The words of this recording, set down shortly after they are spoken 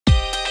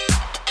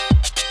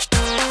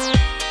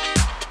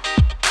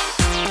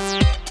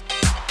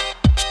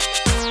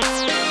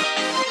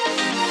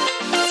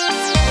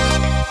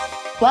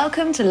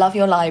Welcome to Love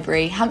Your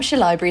Library, Hampshire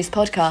Libraries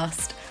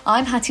podcast.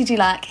 I'm Hattie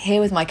Dulac,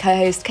 here with my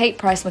co-host Kate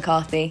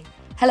Price-McCarthy.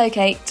 Hello,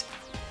 Kate.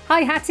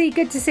 Hi, Hattie.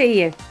 Good to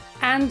see you.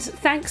 And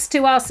thanks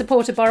to our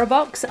supporter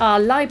BorrowBox, our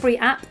library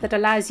app that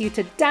allows you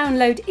to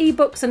download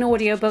ebooks and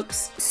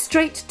audiobooks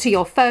straight to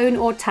your phone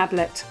or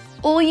tablet.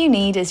 All you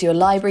need is your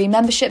library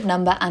membership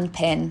number and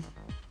PIN.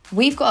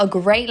 We've got a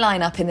great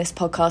lineup in this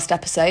podcast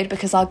episode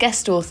because our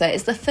guest author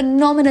is the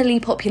phenomenally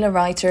popular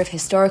writer of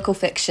historical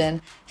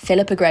fiction,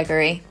 Philippa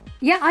Gregory.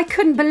 Yeah, I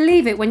couldn't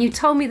believe it when you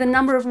told me the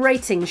number of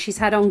ratings she's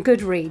had on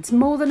Goodreads,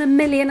 more than 1.5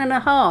 million.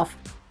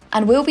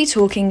 And we'll be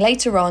talking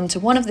later on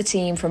to one of the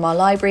team from our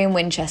library in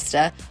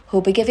Winchester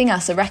who'll be giving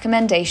us a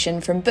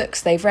recommendation from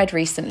books they've read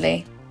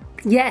recently.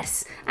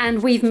 Yes,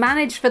 and we've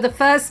managed for the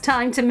first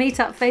time to meet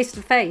up face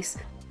to face.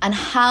 And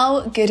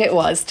how good it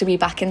was to be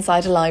back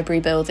inside a library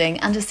building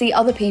and to see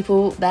other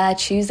people there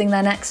choosing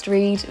their next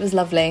read. It was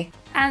lovely.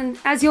 And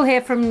as you'll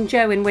hear from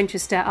Jo in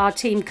Winchester, our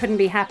team couldn't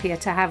be happier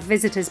to have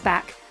visitors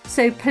back.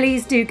 So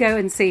please do go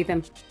and see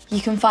them.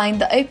 You can find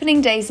the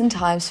opening days and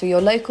times for your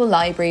local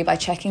library by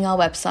checking our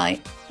website.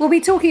 We'll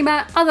be talking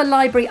about other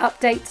library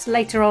updates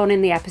later on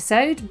in the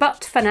episode,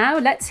 but for now,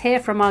 let's hear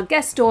from our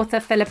guest author,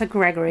 Philippa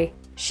Gregory.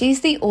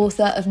 She's the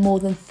author of more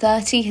than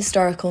 30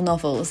 historical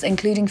novels,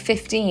 including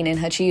 15 in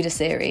her Tudor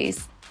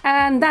series.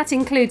 And that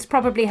includes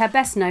probably her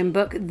best-known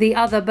book, The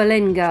Other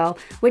Boleyn Girl,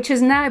 which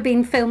has now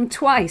been filmed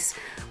twice,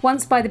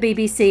 once by the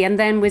BBC and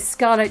then with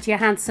Scarlett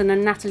Johansson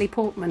and Natalie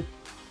Portman.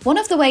 One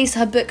of the ways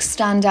her books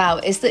stand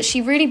out is that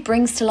she really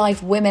brings to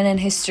life women in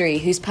history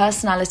whose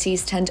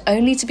personalities tend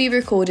only to be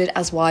recorded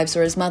as wives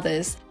or as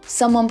mothers.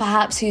 Someone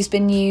perhaps who's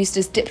been used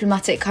as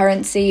diplomatic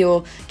currency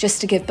or just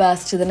to give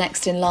birth to the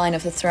next in line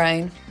of the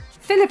throne.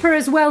 Philippa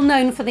is well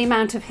known for the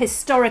amount of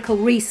historical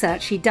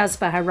research she does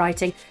for her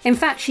writing. In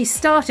fact, she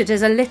started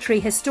as a literary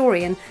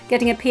historian,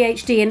 getting a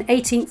PhD in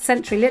 18th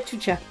century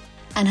literature.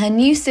 And her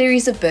new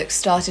series of books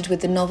started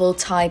with the novel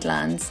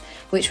Tidelands,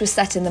 which was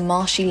set in the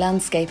marshy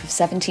landscape of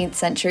 17th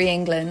century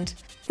England.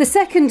 The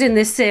second in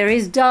this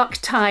series, Dark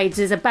Tides,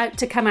 is about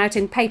to come out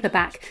in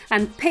paperback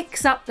and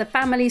picks up the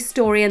family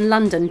story in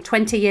London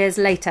 20 years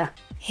later.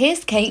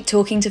 Here's Kate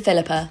talking to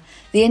Philippa.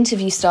 The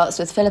interview starts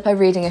with Philippa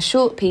reading a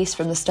short piece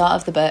from the start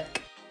of the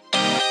book.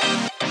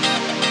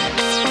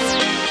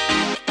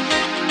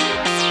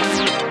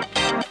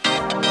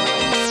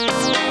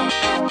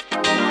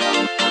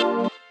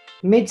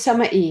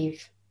 Midsummer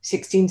Eve,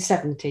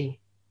 1670,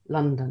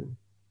 London.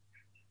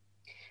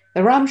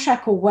 The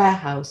ramshackle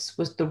warehouse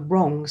was the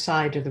wrong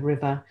side of the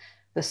river,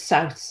 the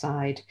south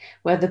side,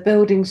 where the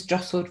buildings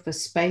jostled for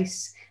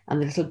space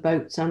and the little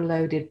boats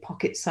unloaded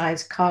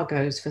pocket-sized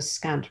cargoes for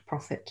scant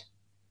profit.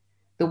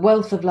 The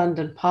wealth of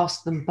London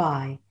passed them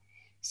by,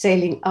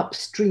 sailing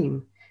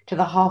upstream to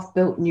the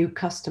half-built new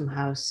custom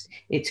house,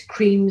 its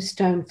cream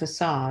stone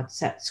facade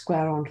set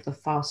square onto the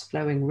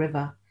fast-flowing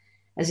river,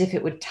 as if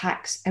it would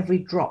tax every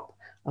drop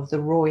of the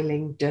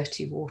roiling,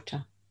 dirty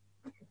water.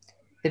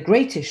 The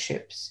greatest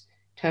ships,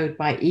 towed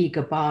by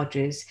eager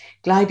barges,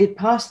 glided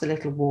past the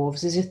little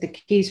wharves as if the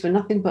quays were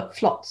nothing but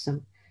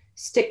flotsam,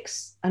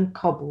 sticks and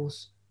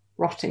cobbles,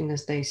 rotting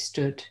as they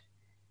stood.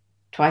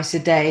 Twice a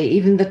day,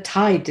 even the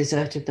tide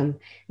deserted them,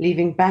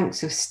 leaving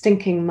banks of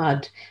stinking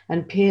mud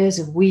and piers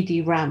of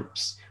weedy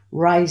ramps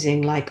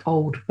rising like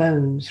old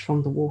bones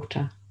from the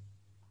water.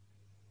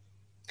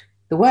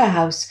 The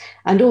warehouse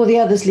and all the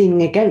others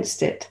leaning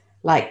against it,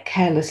 like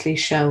carelessly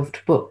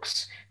shelved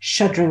books,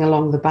 shuddering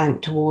along the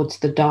bank towards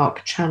the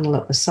dark channel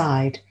at the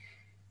side,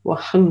 were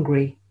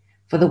hungry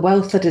for the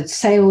wealth that had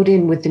sailed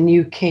in with the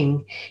new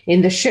king,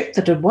 in the ship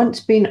that had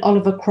once been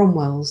Oliver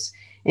Cromwell's,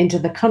 into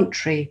the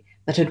country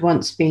that had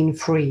once been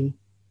free.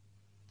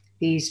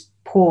 These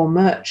poor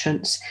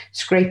merchants,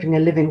 scraping a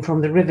living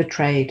from the river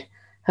trade,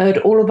 heard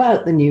all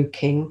about the new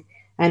king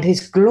and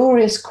his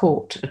glorious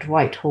court at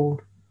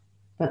Whitehall,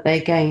 but they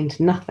gained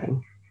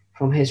nothing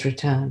from his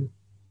return.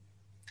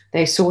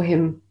 They saw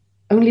him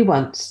only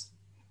once,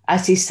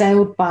 as he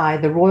sailed by,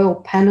 the royal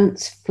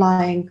pennants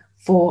flying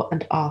fore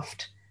and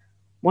aft.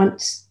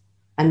 Once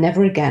and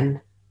never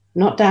again,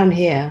 not down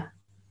here,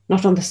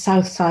 not on the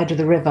south side of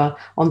the river,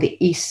 on the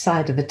east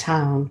side of the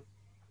town.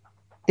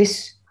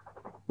 This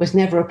was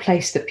never a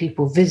place that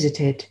people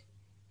visited.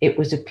 It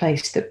was a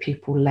place that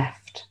people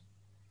left.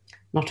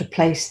 Not a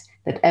place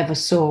that ever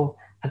saw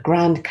a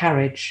grand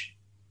carriage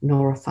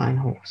nor a fine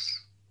horse.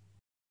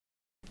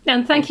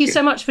 And thank you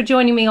so much for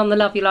joining me on the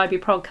Love Your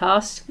Library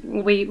podcast.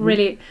 We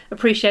really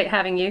appreciate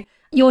having you.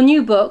 Your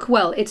new book,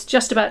 well, it's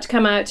just about to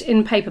come out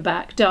in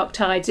paperback, Dark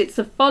Tides. It's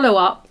the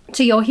follow-up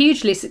to your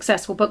hugely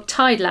successful book,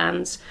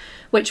 Tidelands,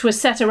 which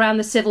was set around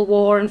the Civil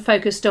War and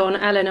focused on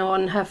Eleanor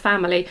and her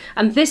family.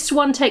 And this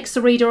one takes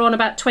the reader on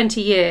about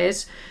 20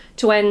 years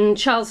to when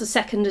Charles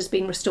II has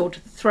been restored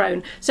to the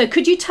throne. So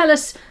could you tell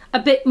us a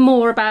bit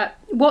more about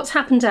what's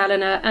happened to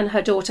Eleanor and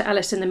her daughter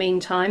Alice in the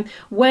meantime?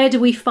 Where do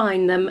we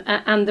find them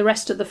and the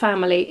rest of the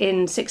family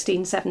in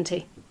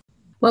 1670?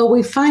 Well,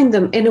 we find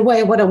them, in a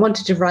way, what I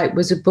wanted to write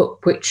was a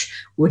book which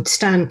would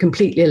stand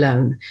completely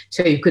alone.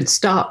 So you could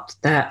start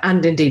there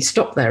and indeed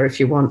stop there if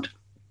you want.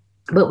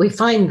 But we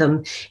find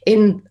them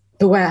in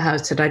the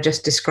warehouse that I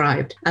just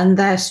described, and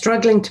they're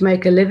struggling to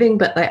make a living,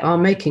 but they are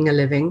making a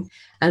living,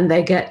 and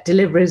they get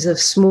deliveries of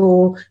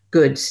small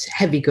goods,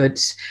 heavy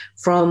goods,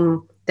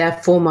 from their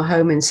former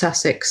home in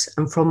Sussex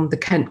and from the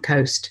Kent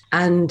coast.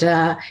 And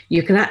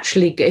you can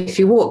actually, if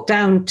you walk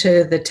down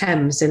to the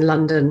Thames in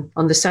London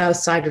on the south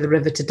side of the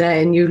river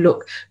today, and you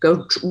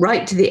go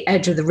right to the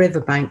edge of the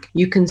riverbank,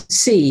 you can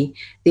see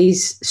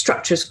these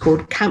structures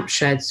called camp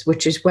sheds,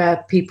 which is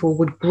where people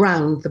would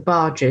ground the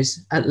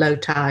barges at low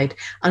tide,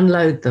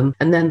 unload them,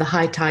 and then the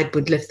high tide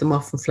would lift them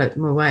off and float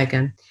them away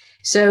again.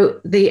 So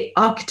the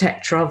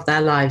architecture of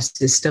their lives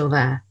is still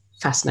there.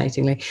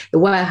 Fascinatingly. The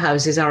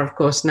warehouses are, of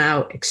course,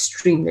 now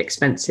extremely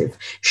expensive,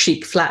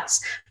 chic flats,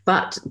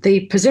 but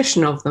the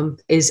position of them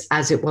is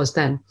as it was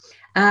then.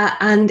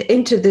 And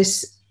into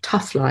this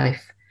tough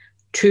life,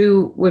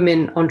 two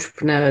women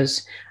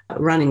entrepreneurs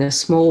running a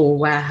small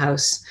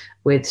warehouse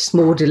with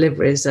small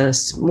deliveries, a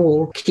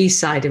small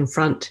quayside in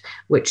front,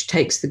 which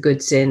takes the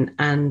goods in,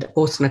 and of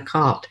course, in a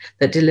cart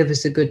that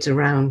delivers the goods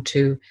around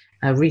to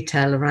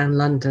retail around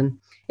London.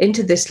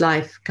 Into this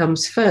life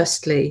comes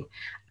firstly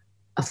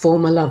a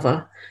former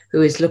lover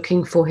who is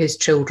looking for his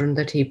children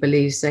that he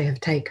believes they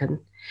have taken.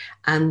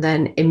 And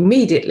then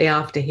immediately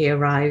after he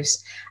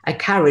arrives, a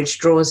carriage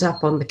draws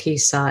up on the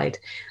quayside.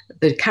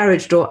 The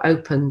carriage door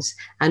opens,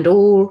 and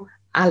all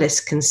Alice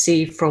can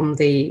see from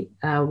the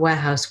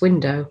warehouse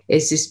window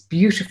is this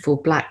beautiful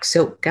black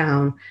silk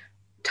gown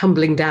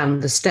tumbling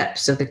down the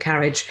steps of the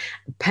carriage,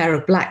 a pair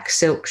of black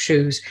silk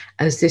shoes,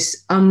 as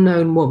this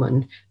unknown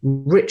woman,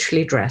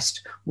 richly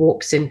dressed,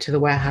 walks into the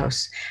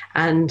warehouse.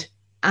 And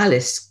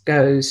Alice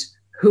goes,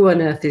 "Who on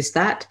earth is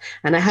that?"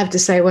 And I have to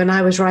say, when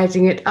I was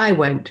writing it, I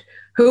went,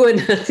 "Who on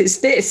earth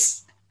is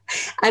this?"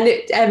 And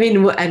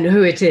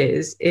who it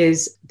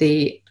is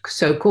the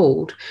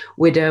so-called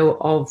widow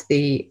of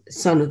the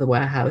son of the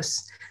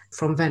warehouse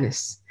from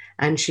Venice.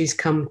 And she's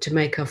come to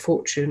make her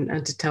fortune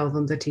and to tell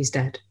them that he's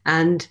dead.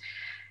 And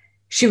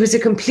she was a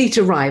complete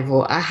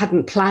arrival. I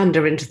hadn't planned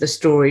her into the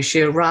story.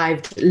 She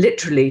arrived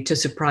literally to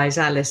surprise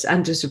Alice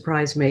and to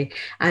surprise me.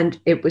 And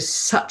it was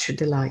such a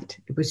delight.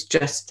 It was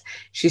just,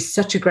 she's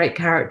such a great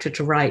character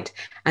to write.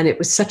 And it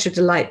was such a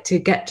delight to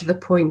get to the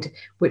point,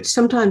 which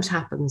sometimes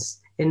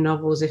happens in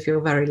novels if you're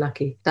very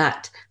lucky,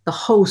 that the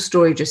whole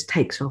story just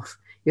takes off.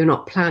 You're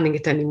not planning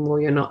it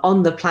anymore. You're not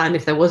on the plan.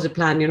 If there was a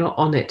plan, you're not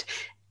on it.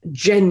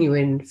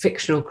 Genuine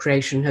fictional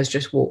creation has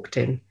just walked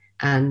in,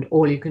 and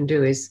all you can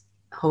do is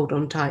hold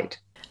on tight.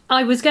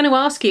 I was going to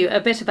ask you a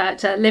bit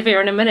about Livia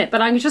in a minute,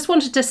 but I just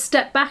wanted to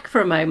step back for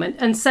a moment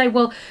and say,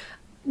 well,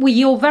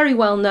 you're very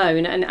well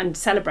known and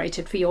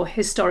celebrated for your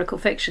historical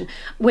fiction,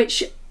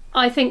 which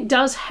I think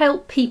does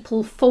help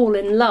people fall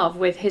in love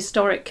with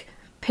historic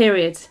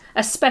periods,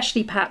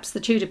 especially perhaps the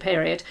Tudor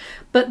period.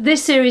 But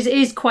this series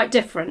is quite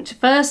different.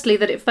 Firstly,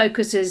 that it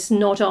focuses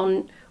not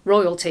on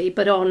royalty,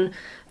 but on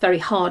very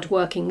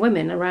hard-working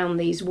women around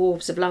these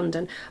wharves of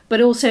London.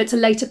 But also it's a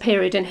later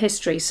period in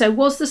history. So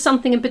was there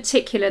something in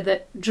particular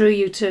that drew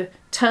you to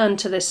turn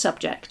to this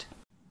subject?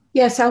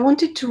 Yes, I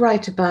wanted to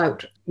write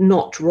about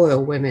not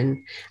royal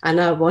women, and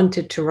I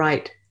wanted to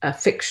write a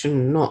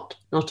fiction, not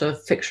a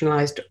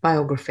fictionalized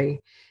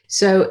biography.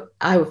 So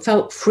I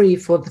felt free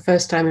for the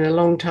first time in a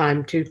long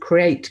time to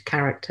create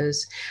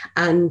characters,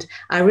 and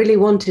I really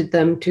wanted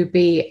them to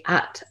be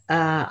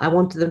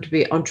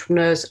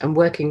entrepreneurs and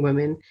working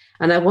women,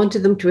 and I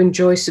wanted them to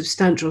enjoy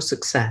substantial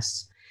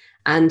success.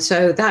 And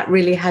so that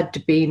really had to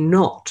be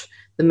not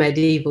the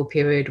medieval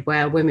period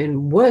where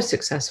women were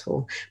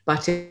successful,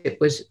 but it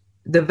was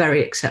the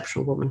very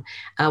exceptional woman.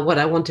 What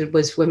I wanted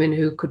was women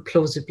who could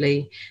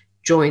plausibly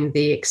join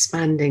the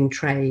expanding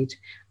trade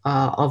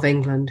of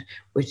England,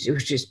 which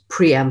is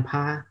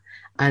pre-empire,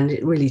 and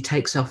it really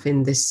takes off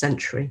in this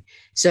century.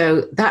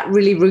 So that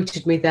really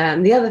rooted me there.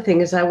 And the other thing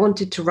is I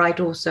wanted to write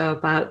also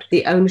about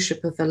the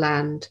ownership of the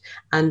land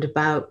and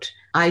about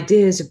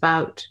ideas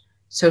about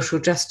social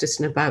justice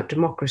and about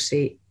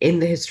democracy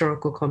in the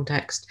historical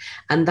context.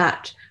 And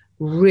that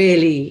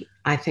really,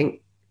 I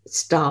think,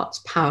 starts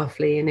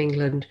powerfully in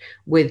England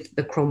with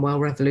the Cromwell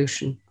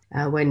Revolution,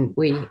 when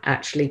we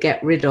actually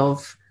get rid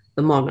of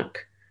the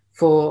monarch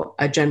for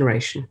a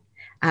generation,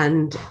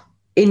 and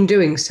in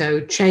doing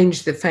so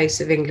change the face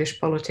of English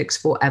politics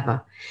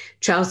forever.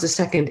 Charles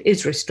II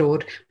is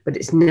restored, but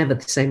it's never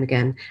the same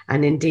again,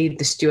 and indeed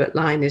the Stuart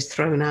line is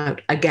thrown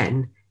out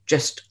again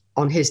just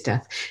on his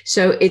death.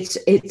 So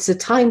it's a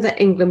time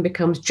that England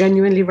becomes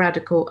genuinely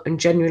radical and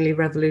genuinely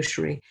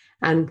revolutionary.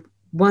 And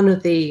one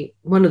of the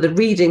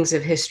readings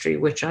of history,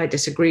 which I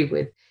disagree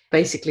with,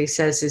 basically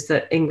says is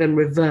that England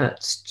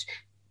reverts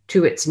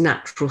to its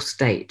natural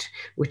state,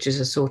 which is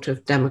a sort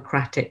of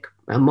democratic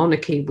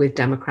monarchy with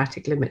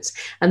democratic limits.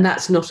 And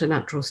that's not a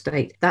natural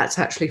state. That's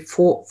actually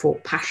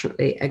fought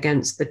passionately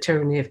against the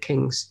tyranny of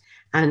kings.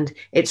 And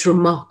it's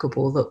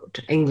remarkable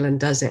that England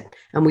does it.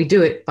 And we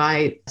do it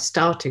by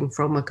starting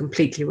from a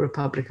completely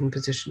republican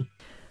position.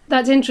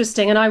 That's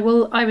interesting, and I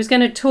was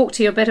going to talk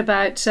to you a bit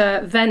about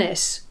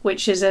Venice,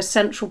 which is a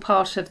central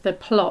part of the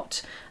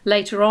plot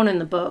later on in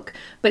the book.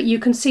 But you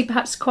can see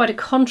perhaps quite a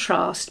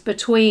contrast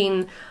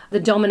between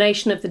the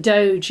domination of the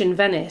Doge in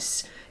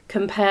Venice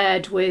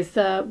compared with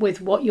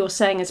what you're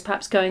saying is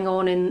perhaps going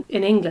on in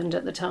England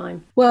at the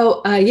time.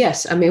 Well,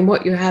 yes. I mean,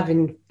 what you have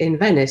in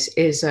Venice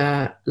is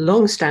a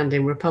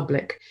long-standing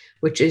republic,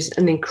 which is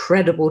an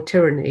incredible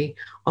tyranny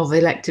of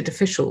elected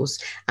officials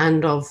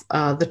and of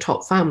the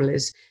top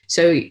families.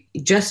 So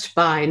just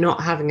by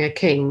not having a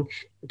king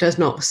does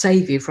not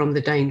save you from the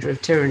danger of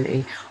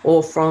tyranny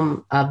or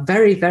from a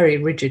very, very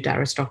rigid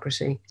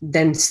aristocracy.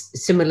 Then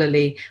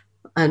similarly,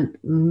 a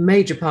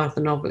major part of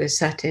the novel is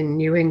set in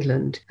New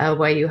England,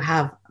 where you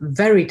have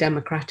very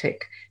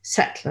democratic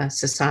settler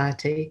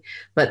society,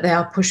 but they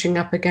are pushing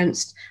up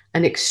against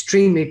an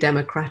extremely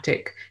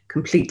democratic,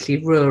 completely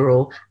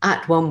rural,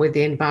 at one with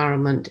the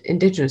environment,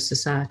 indigenous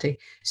society.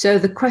 So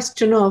the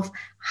question of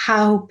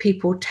how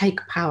people take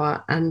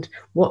power and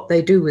what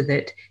they do with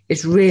it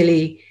is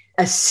really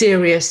a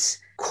serious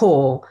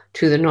core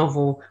to the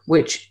novel,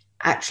 which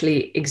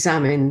actually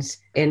examines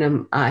in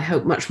a, I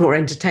hope, much more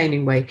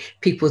entertaining way,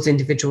 people's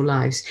individual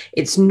lives.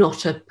 It's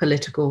not a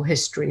political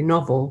history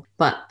novel,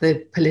 but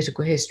the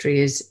political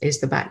history is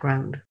the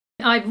background.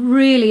 I've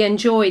really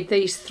enjoyed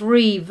these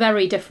three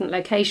very different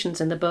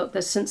locations in the book.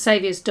 There's St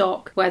Saviour's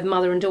Dock, where the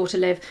mother and daughter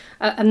live,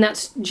 and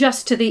that's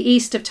just to the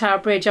east of Tower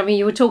Bridge. I mean,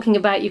 you were talking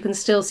about you can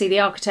still see the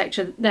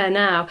architecture there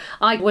now.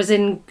 I was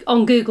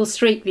on Google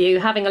Street View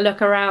having a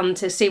look around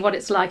to see what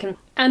it's like.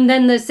 And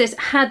then there's this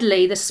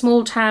Hadley, the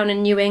small town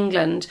in New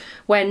England,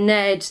 where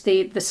Ned,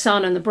 the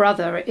son and the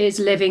brother, is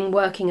living,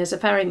 working as a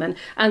ferryman.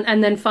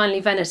 And then finally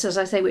Venice, as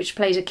I say, which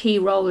plays a key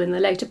role in the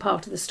later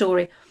part of the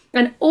story.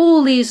 And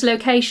all these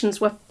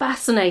locations were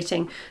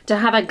fascinating to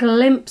have a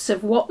glimpse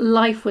of what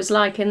life was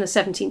like in the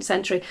 17th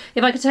century.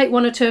 If I could take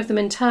one or two of them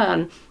in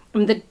turn,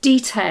 and the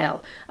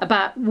detail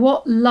about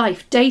what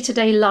life,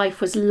 day-to-day life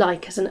was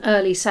like as an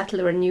early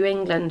settler in New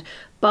England,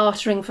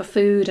 bartering for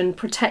food and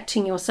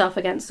protecting yourself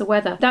against the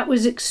weather. That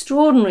was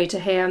extraordinary to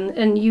hear,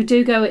 and you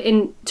do go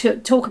in to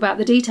talk about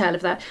the detail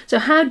of that. So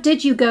how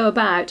did you go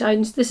about,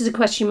 this is a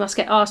question you must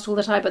get asked all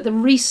the time, but the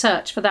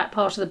research for that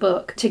part of the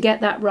book to get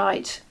that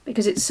right,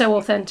 because it's so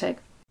authentic?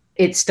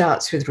 It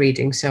starts with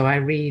reading. So I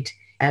read,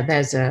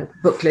 there's a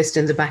book list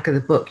in the back of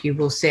the book. You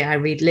will see I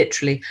read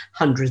literally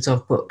hundreds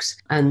of books,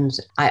 and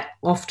I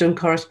often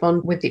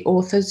correspond with the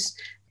authors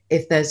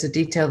if there's a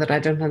detail that I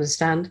don't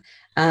understand.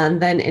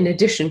 And then in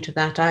addition to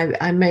that,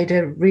 I made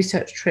a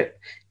research trip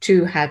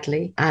to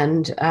Hadley,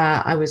 and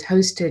I was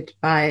hosted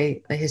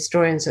by the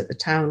historians at the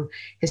town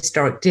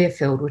historic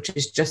Deerfield, which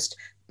is just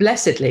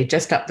blessedly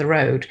just up the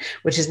road,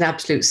 which is an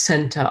absolute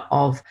centre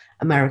of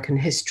American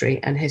history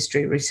and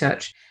history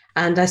research.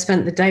 And I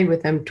spent the day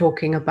with them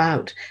talking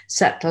about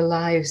settler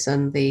lives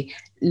and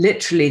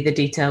literally the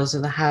details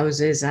of the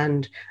houses,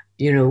 and,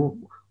 you know,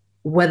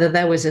 whether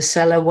there was a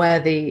cellar where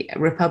the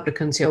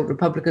old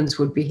Republicans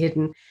would be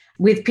hidden,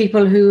 with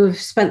people who have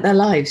spent their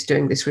lives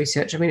doing this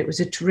research. I mean, it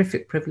was a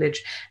terrific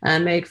privilege. I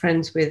made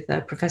friends with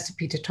Professor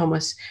Peter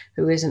Thomas,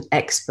 who is an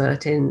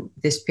expert in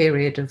this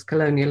period of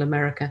colonial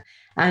America,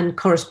 and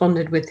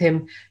corresponded with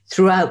him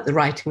throughout the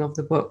writing of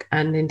the book,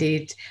 and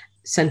indeed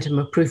sent him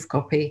a proof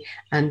copy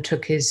and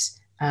took his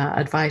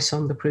advice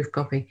on the proof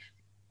copy.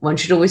 One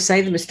should always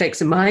say the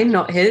mistakes are mine,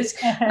 not his.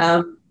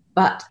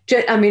 But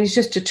I mean, it's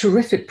just a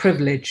terrific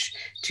privilege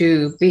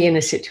to be in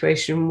a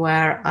situation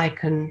where I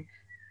can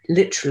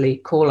literally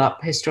call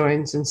up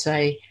historians and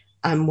say,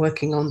 I'm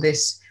working on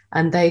this.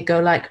 And they go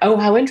like, oh,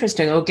 how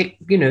interesting. Oh,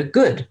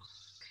 good.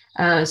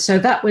 So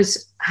that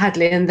was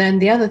Hadley. And then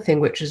the other thing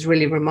which was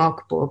really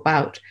remarkable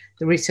about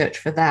the research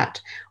for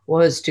that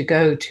was to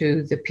go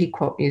to the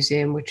Pequot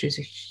Museum, which is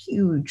a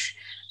huge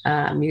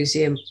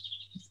museum,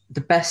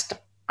 the best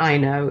I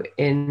know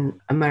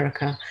in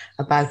America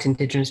about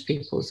Indigenous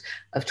peoples,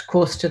 of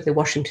course, to the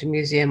Washington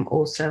Museum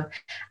also,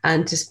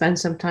 and to spend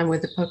some time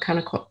with the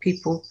Pokanoket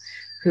people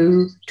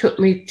who took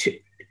me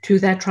to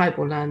their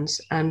tribal lands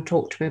and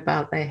talked to me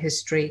about their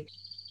history,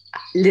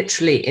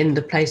 literally in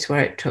the place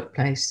where it took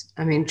place.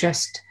 I mean,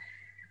 just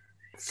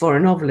for a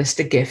novelist,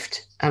 a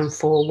gift, and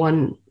for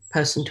one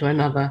person to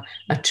another,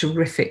 a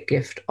terrific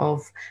gift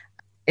of,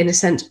 in a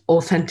sense,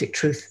 authentic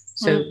truth.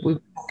 So we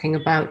were talking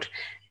about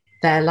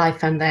their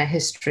life and their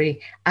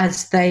history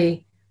as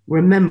they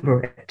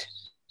remember it,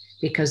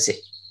 because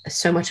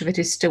so much of it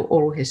is still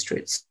oral history.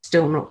 It's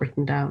still not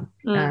written down,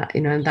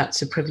 and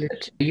that's a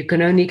privilege you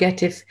can only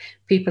get if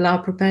people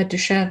are prepared to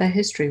share their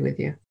history with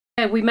you.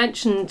 We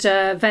mentioned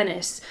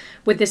Venice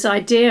with this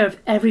idea of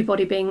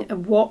everybody being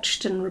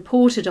watched and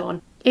reported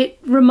on. It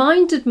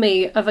reminded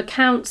me of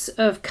accounts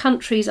of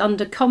countries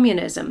under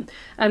communism.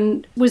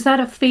 And was that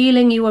a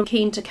feeling you were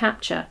keen to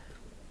capture?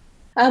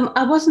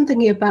 I wasn't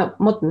thinking about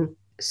modern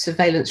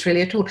surveillance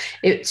really at all.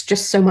 It's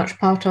just so much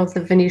part of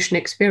the Venetian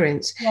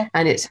experience. Yeah.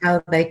 And it's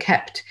how they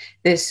kept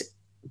this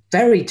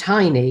very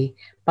tiny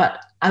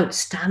but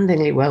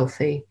outstandingly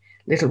wealthy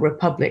little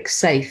republic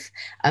safe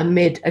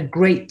amid a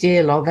great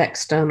deal of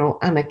external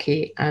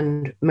anarchy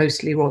and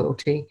mostly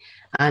royalty,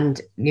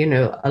 and,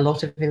 a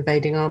lot of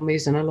invading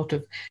armies and a lot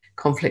of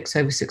conflicts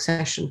over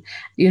succession.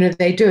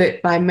 They do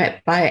it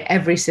by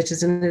every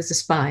citizen is a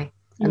spy,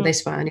 and they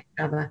spy on each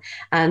other.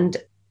 And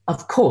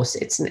of course,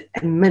 it's an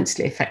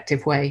immensely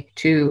effective way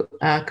to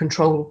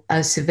control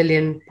a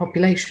civilian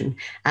population.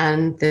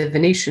 And the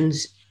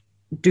Venetians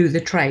do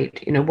the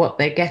trade. What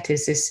they get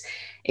is this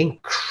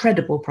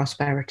incredible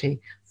prosperity,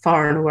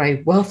 far and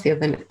away wealthier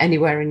than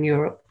anywhere in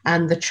Europe,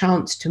 and the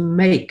chance to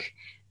make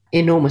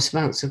enormous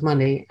amounts of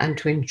money and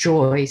to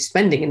enjoy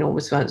spending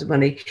enormous amounts of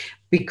money,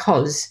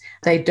 because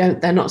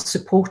they're not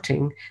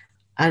supporting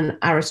an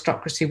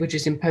aristocracy which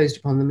is imposed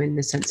upon them in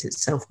the sense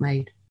it's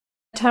self-made.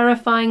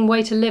 Terrifying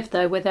way to live,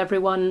 though, with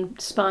everyone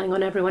spying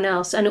on everyone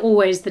else, and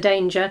always the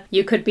danger.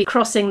 You could be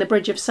crossing the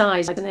Bridge of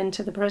Sighs and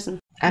into the prison.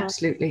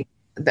 Absolutely.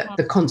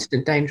 The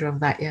constant danger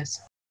of that,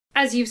 yes.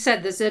 As you've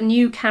said, there's a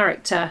new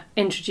character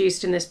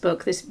introduced in this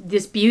book,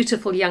 this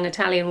beautiful young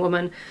Italian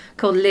woman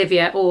called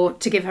Livia, or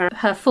to give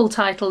her full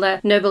title, the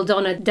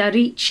Nobildonna da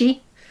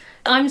Ricci.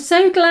 I'm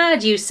so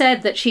glad you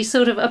said that she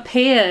sort of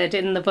appeared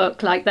in the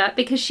book like that,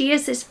 because she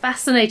is this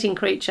fascinating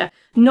creature,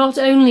 not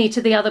only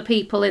to the other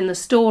people in the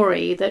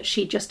story that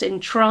she just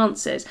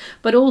entrances,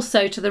 but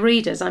also to the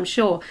readers, I'm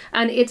sure.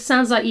 And it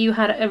sounds like you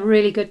had a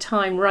really good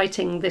time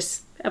writing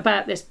this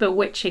about this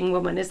bewitching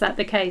woman. Is that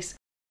the case?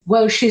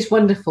 Well, she's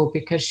wonderful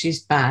because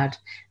she's bad,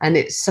 and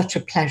it's such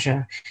a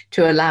pleasure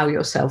to allow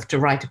yourself to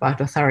write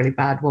about a thoroughly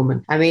bad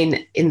woman. I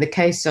mean, in the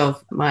case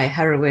of my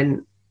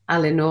heroine,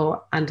 Alienor,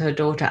 and her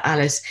daughter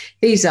Alice,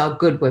 these are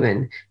good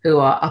women who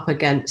are up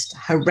against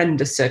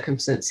horrendous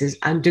circumstances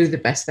and do the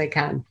best they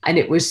can. And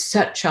it was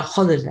such a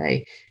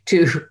holiday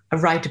to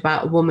write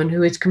about a woman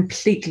who is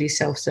completely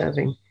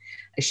self-serving.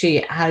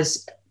 She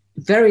has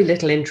very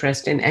little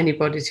interest in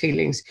anybody's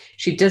feelings.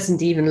 She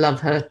doesn't even love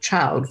her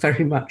child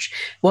very much.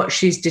 What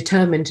she's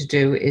determined to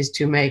do is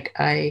to make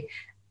a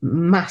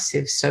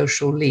massive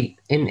social leap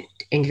in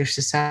English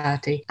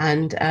society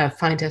and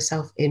find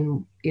herself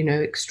in,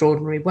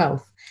 extraordinary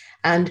wealth.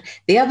 And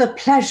the other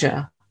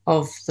pleasure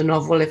of the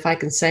novel, if I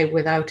can say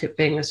without it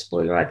being a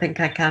spoiler, I think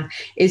I can,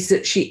 is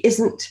that she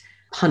isn't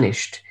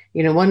punished.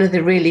 One of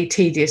the really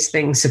tedious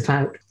things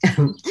about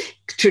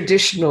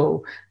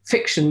traditional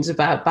fictions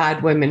about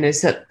bad women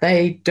is that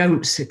they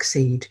don't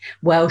succeed.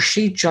 Well,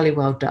 she jolly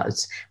well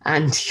does.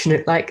 And,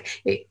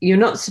 you're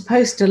not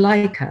supposed to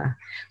like her,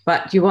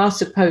 but you are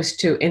supposed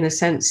to, in a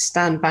sense,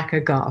 stand back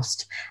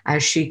aghast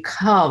as she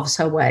carves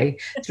her way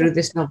through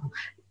this novel,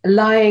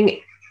 lying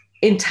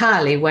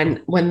entirely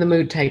when the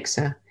mood takes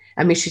her.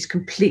 I mean, she's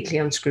completely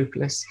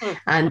unscrupulous,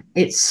 and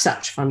it's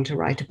such fun to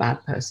write a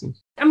bad person.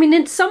 I mean,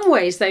 in some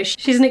ways, though,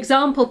 she's an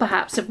example,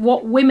 perhaps, of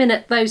what women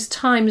at those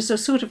times are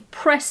sort of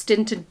pressed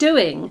into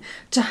doing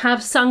to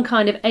have some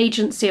kind of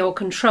agency or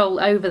control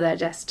over their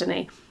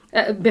destiny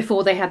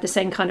before they had the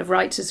same kind of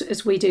rights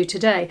as we do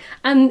today.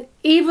 And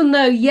even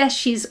though, yes,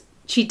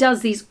 she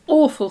does these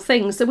awful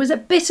things, there was a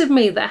bit of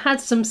me that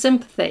had some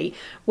sympathy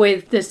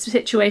with the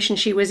situation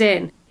she was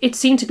in. It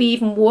seemed to be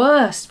even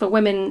worse for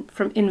women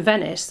in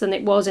Venice than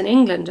it was in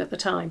England at the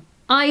time.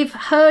 I've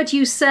heard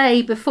you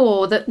say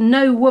before that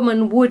no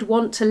woman would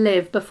want to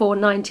live before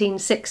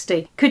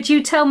 1960. Could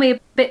you tell me a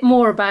bit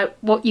more about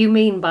what you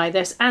mean by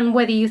this, and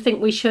whether you think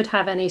we should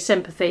have any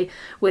sympathy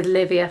with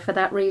Livia for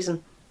that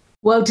reason?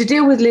 Well, to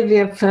deal with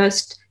Livia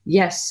first,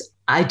 yes,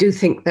 I do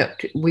think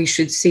that we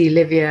should see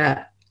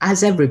Livia,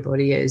 as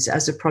everybody is,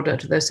 as a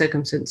product of their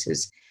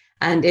circumstances.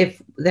 And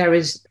if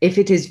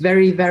it is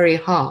very, very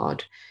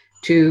hard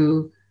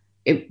to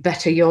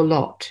better your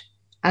lot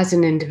as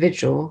an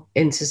individual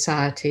in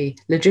society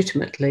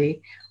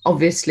legitimately,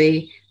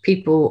 obviously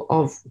people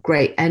of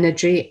great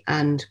energy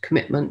and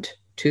commitment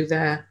to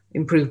their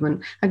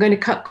improvement are going to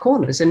cut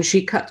corners, and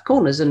she cut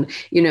corners. And,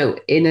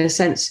 in a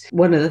sense,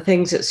 one of the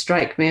things that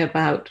strike me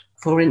about,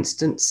 for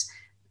instance,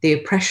 the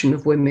oppression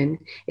of women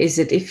is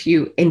that if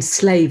you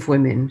enslave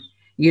women,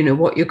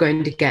 what you're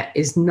going to get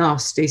is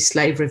nasty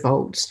slave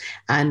revolts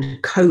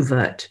and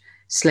covert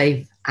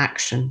slave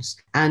actions.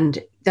 And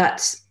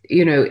that's,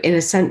 in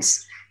a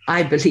sense,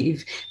 I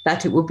believe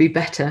that it would be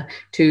better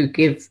to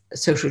give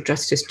social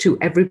justice to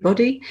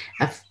everybody,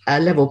 a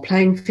level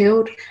playing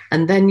field,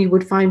 and then you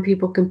would find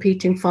people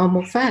competing far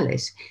more fairly.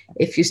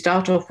 If you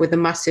start off with a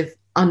massive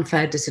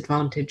unfair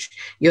disadvantage,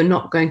 you're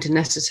not going to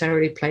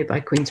necessarily play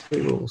by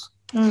Queensberry rules.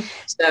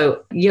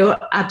 So you're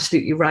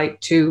absolutely right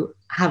to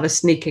have a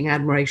sneaking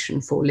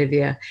admiration for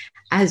Livia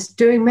as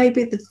doing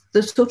maybe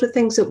the sort of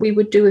things that we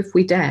would do if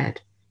we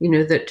dared.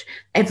 That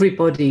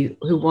everybody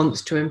who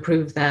wants to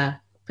improve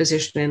their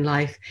position in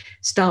life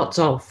starts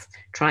off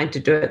trying to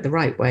do it the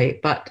right way,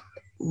 but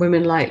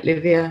women like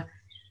Livia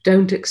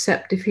don't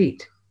accept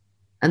defeat,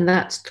 and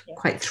that's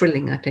quite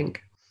thrilling, I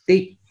think.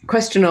 The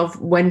question of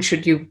when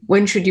should you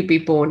be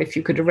born, if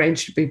you could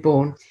arrange to be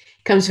born,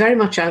 comes very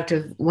much out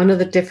of one of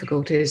the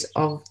difficulties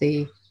of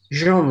the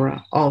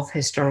genre of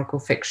historical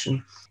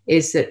fiction,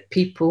 is that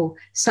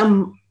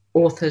some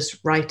authors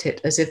write it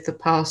as if the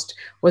past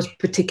was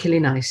particularly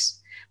nice,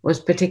 was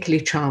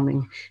particularly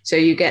charming. So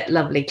you get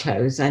lovely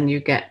clothes and you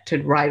get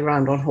to ride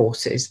around on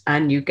horses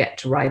and you get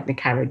to ride in a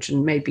carriage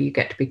and maybe you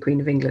get to be Queen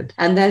of England.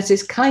 And there's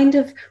this kind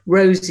of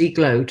rosy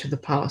glow to the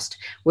past,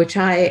 which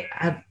I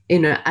have,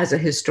 as a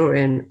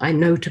historian, I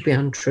know to be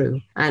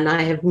untrue and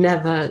I have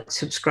never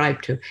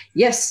subscribed to.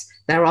 Yes,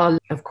 there are,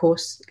 of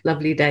course,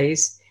 lovely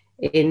days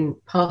in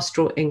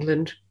pastoral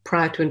England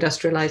prior to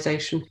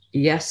industrialization.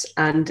 Yes,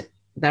 and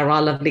there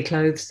are lovely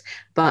clothes,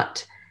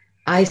 but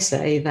I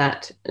say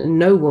that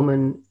no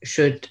woman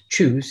should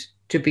choose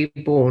to be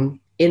born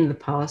in the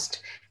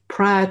past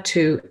prior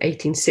to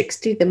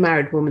 1860, the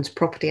Married Women's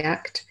Property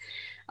Act,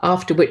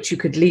 after which you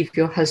could leave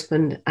your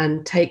husband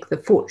and take the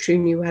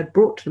fortune you had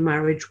brought to the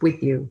marriage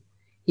with you.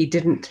 He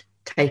didn't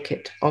take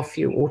it off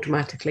you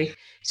automatically.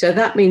 So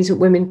that means that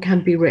women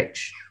can be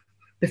rich.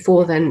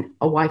 Before then,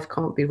 a wife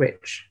can't be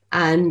rich.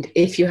 And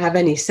if you have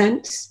any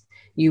sense,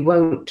 you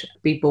won't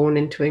be born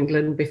into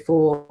England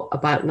before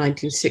about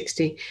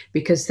 1960,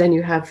 because then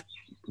you have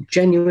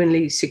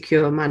genuinely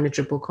secure,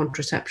 manageable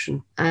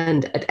contraception.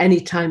 And at any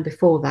time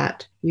before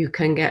that, you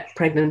can get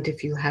pregnant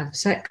if you have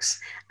sex.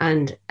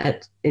 And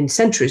in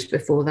centuries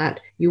before that,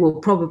 you will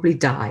probably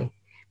die,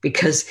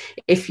 because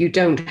if you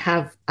don't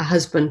have a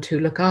husband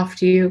to look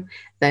after you,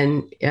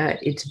 then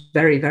it's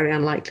very, very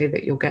unlikely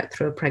that you'll get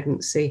through a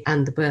pregnancy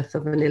and the birth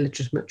of an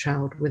illegitimate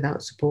child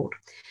without support.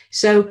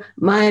 So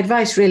my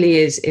advice really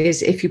is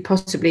if you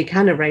possibly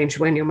can arrange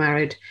when you're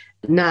married,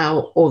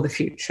 now or the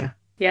future.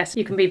 Yes,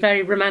 you can be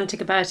very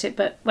romantic about it,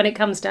 but when it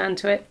comes down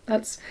to it,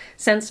 that's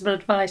sensible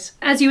advice.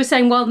 As you were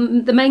saying, while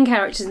the main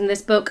characters in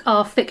this book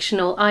are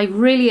fictional, I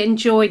really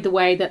enjoyed the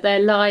way that their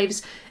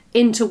lives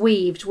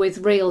interweaved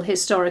with real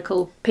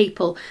historical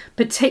people,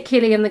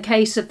 particularly in the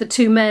case of the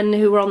two men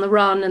who were on the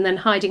run and then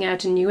hiding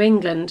out in New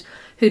England,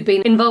 who'd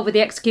been involved with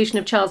the execution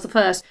of Charles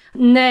I.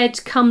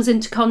 Ned comes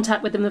into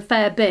contact with them a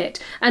fair bit,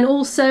 and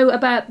also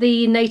about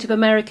the Native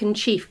American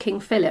chief, King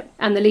Philip,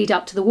 and the lead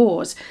up to the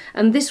wars.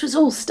 And this was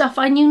all stuff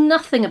I knew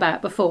nothing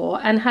about before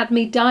and had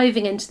me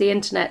diving into the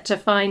internet to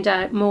find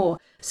out more.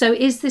 So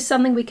is this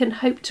something we can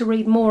hope to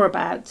read more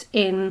about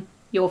in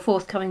your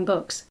forthcoming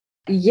books?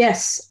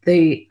 Yes,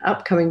 the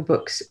upcoming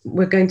books,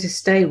 we're going to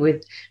stay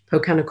with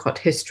Pokanokot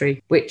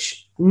history,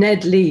 which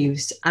Ned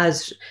leaves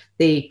as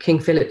the King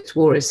Philip's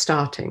War is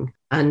starting.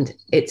 And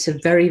it's a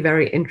very,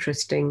 very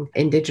interesting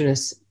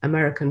Indigenous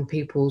American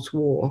people's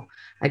war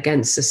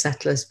against the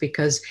settlers,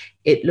 because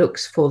it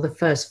looks for the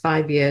first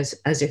 5 years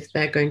as if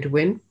they're going to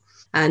win.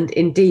 And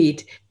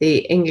indeed, the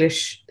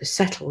English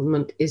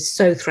settlement is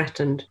so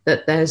threatened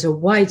that there's a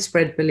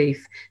widespread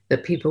belief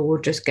that people will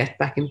just get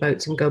back in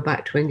boats and go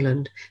back to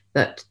England,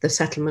 that the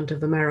settlement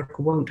of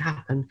America won't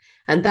happen.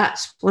 And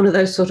that's one of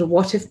those sort of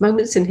what-if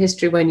moments in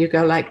history when you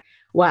go like,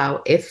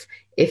 wow, if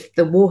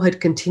the war had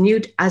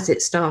continued as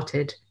it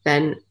started,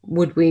 then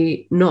would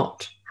we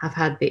not have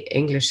had the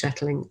English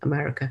settling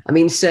America? I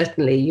mean,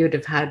 certainly you'd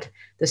have had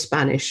the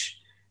Spanish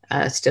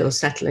still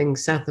settling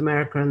South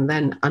America and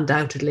then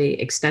undoubtedly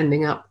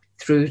extending up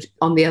through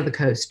on the other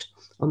coast,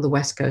 on the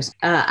west coast.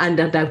 And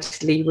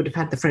undoubtedly you would have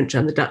had the French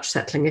and the Dutch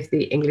settling if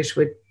the English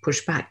would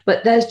push back.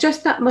 But there's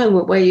just that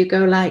moment where you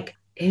go like,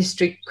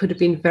 history could have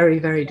been very,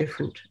 very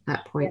different at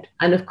that point.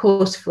 And of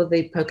course, for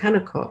the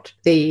Pokanokot,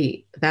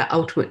 their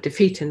ultimate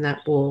defeat in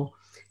that war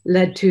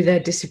led to their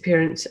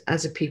disappearance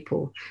as a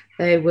people.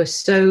 They were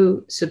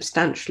so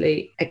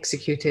substantially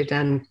executed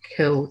and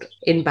killed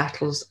in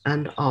battles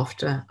and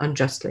after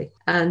unjustly.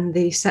 And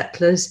the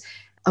settlers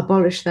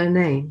abolished their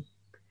name.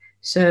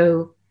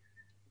 So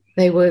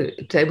they were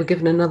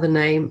given another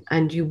name,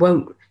 and you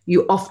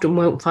often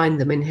won't find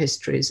them in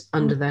histories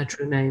under their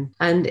true name.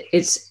 And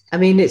it's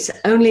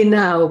only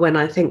now when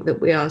I think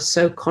that we are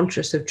so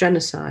conscious of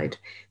genocide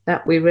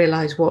that we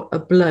realize what a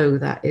blow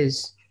that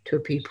is to a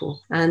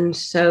people. And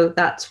so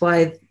that's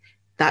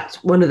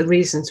one of the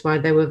reasons why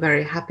they were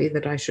very happy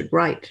that I should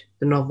write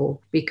the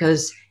novel,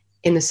 because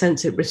in a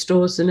sense it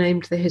restores the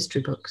name to the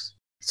history books.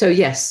 So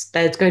yes,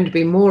 there's going to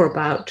be more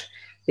about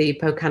the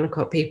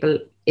Pokanokot people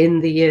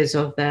in the years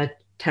of their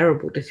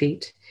terrible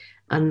defeat,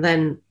 and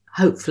then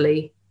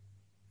hopefully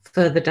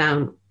further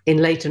down in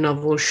later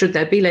novels, should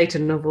there be later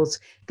novels,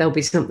 there'll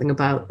be something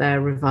about their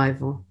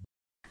revival.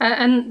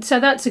 And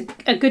so that's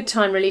a good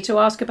time really to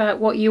ask about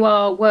what you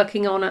are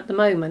working on at the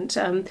moment.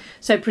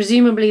 So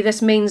presumably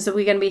this means that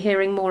we're going to be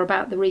hearing more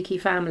about the Reekie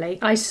family.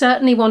 I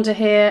certainly want to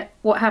hear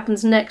what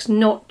happens next,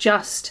 not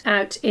just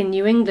out in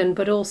New England,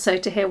 but also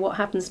to hear what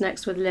happens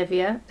next with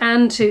Olivia,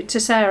 and to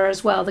Sarah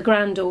as well, the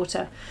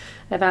granddaughter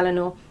of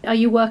Eleanor. Are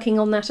you working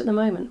on that at the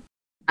moment?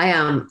 I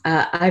am.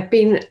 I've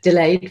been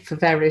delayed for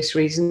various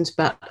reasons,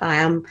 but I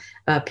am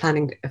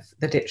planning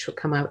that it shall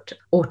come out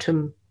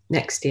autumn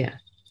next year.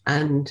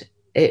 And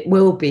it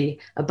will be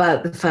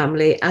about the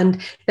family,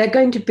 and they're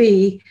going to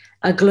be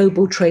a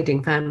global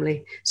trading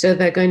family. So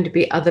they're going to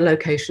be other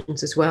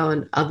locations as well,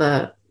 and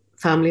other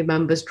family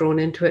members drawn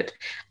into it.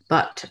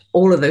 But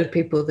all of those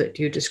people that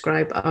you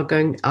describe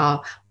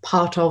are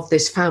part of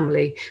this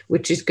family,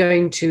 which is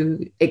going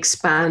to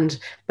expand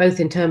both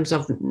in terms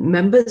of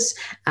members,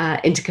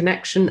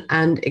 interconnection,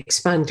 and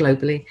expand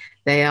globally.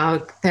 They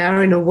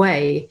are in a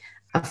way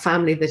a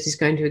family that is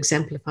going to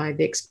exemplify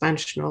the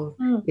expansion of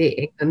the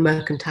England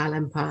mercantile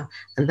empire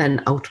and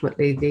then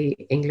ultimately the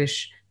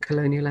English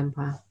colonial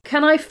empire.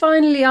 Can I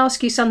finally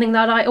ask you something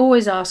that I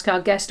always ask our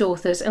guest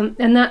authors, and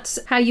that's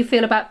how you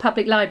feel about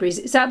public libraries?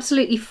 It's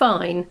absolutely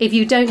fine if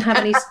you don't have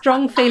any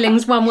strong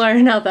feelings one way or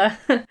another.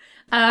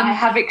 I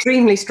have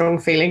extremely strong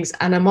feelings,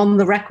 and I'm on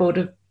the record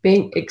of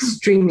being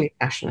extremely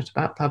passionate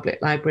about public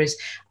libraries.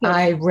 Yeah.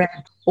 I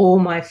read all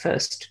my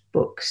first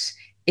books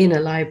in a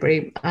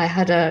library. I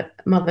had a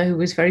mother who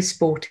was very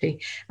sporty,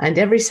 and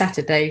every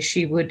Saturday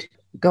she would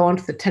go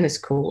onto the tennis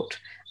court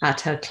at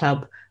her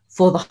club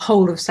for the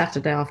whole of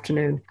Saturday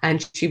afternoon,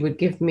 and she would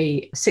give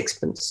me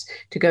sixpence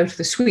to go to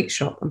the sweet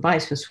shop and buy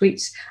some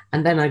sweets,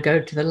 and then I'd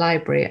go to the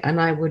library and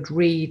I would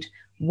read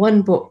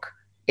one book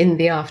in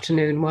the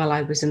afternoon while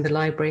I was in the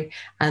library,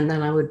 and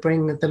then I would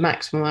bring the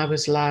maximum I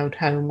was allowed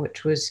home,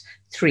 which was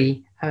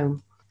 3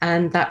 home.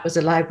 And that was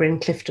a library in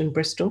Clifton,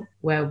 Bristol,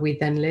 where we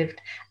then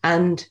lived.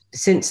 And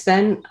since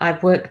then,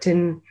 I've worked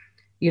in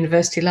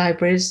university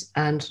libraries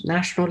and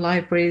national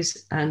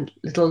libraries and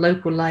little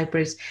local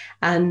libraries.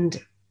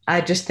 And I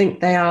just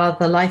think they are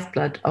the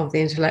lifeblood of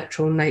the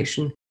intellectual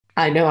nation.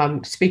 I know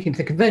I'm speaking to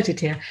the converted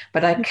here,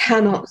 but I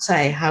cannot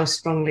say how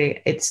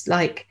strongly it's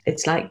like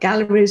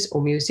galleries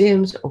or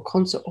museums or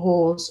concert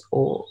halls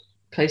or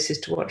places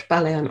to watch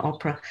ballet and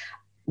opera.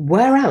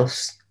 Where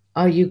else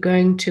are you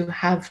going to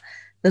have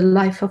the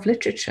life of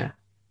literature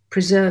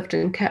preserved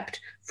and kept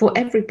for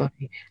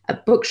everybody?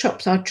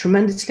 Bookshops are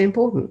tremendously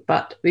important,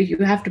 but you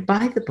have to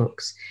buy the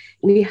books.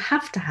 We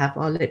have to have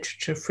our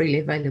literature freely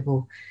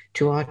available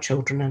to our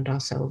children and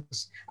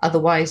ourselves.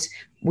 Otherwise,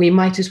 we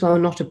might as well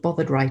not have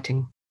bothered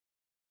writing.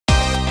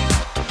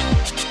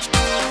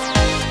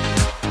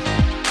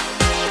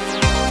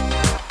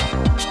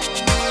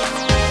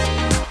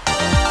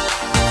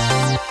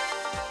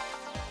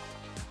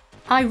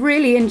 I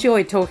really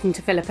enjoyed talking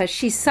to Philippa.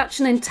 She's such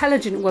an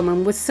intelligent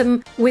woman with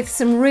some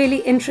really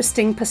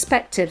interesting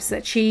perspectives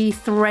that she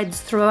threads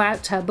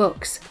throughout her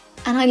books.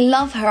 And I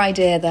love her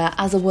idea that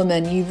as a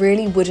woman, you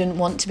really wouldn't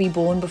want to be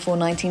born before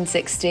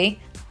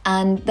 1960.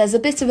 And there's a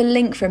bit of a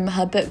link from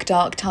her book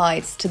Dark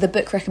Tides to the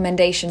book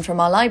recommendation from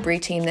our library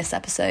team this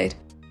episode.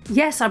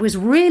 Yes, I was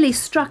really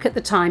struck at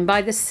the time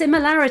by the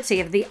similarity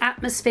of the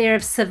atmosphere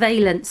of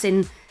surveillance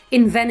in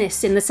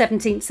Venice in the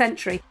 17th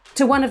century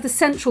to one of the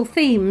central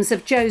themes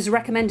of Jo's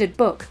recommended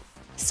book.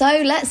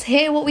 So let's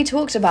hear what we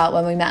talked about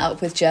when we met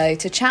up with Jo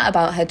to chat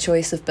about her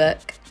choice of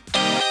book.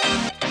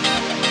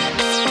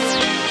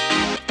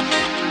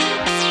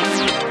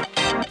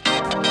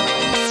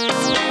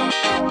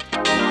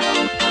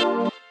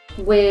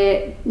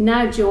 We're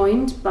now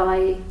joined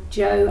by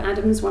Jo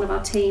Adams, one of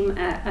our team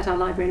at our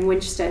library in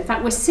Winchester. In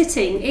fact, we're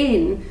sitting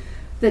in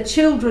the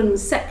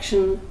children's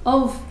section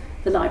of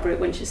the library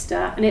at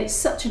Winchester, and it's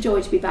such a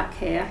joy to be back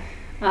here.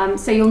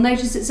 So you'll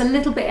notice it's a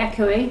little bit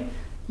echoey.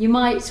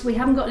 We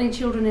haven't got any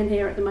children in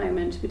here at the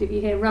moment, but if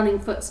you hear running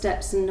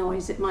footsteps and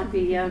noise, it might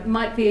be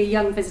a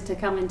young visitor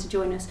coming to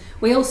join us.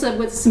 We also,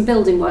 with some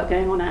building work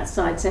going on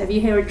outside, so if you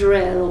hear a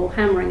drill or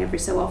hammering every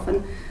so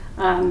often,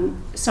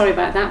 sorry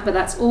about that, but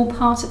that's all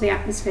part of the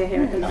atmosphere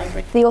here at the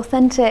library. The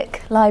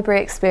authentic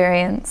library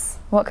experience.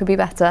 What could be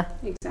better?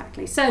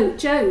 Exactly. So,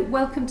 Jo,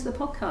 welcome to the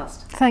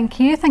podcast. Thank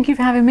you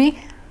for having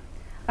me.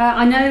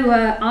 I know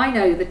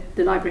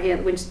the library here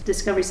at the Winchester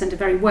Discovery Centre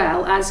very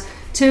well, as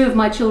 2 of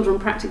my children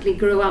practically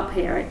grew up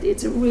here.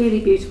 It's a really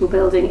beautiful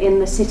building in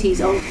the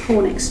city's old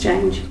Corn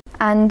Exchange.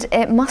 And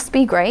it must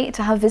be great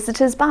to have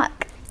visitors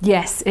back.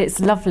 Yes, it's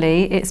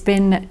lovely. It's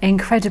been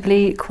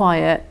incredibly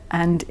quiet,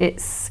 and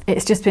it's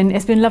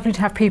been lovely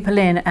to have people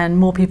in and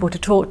more people to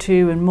talk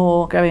to and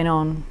more going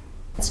on.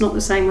 It's not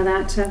the same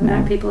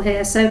without people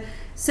here.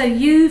 So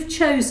you've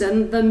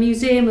chosen the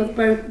Museum of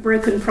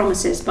Broken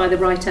Promises by the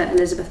writer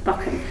Elizabeth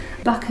Buchan.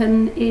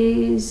 Buchan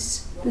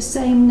is the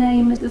same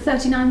name as the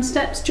 39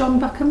 Steps, John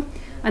Buchan,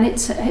 and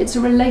it's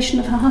a relation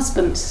of her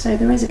husband. So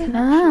there is a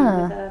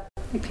connection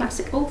with a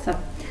classic author.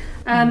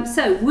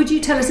 So would you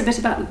tell us a bit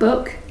about the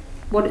book,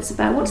 what it's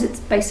about, what's its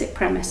basic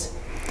premise?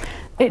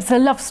 It's a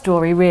love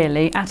story,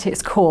 really. At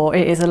its core,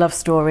 it is a love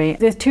story.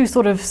 There's 2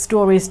 sort of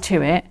stories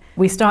to it.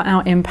 We start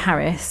out in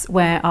Paris,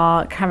 where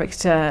our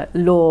character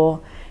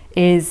Laure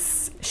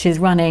she's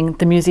running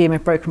the Museum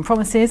of Broken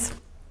Promises,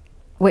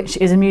 which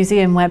is a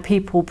museum where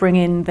people bring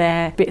in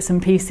their bits and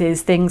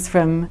pieces, things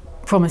from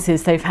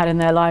promises they've had in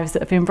their lives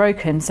that have been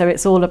broken. So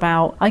it's all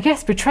about, I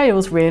guess,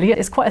 betrayals, really.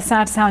 It's quite a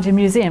sad sounding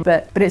museum,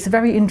 but it's a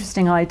very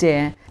interesting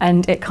idea,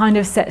 and it kind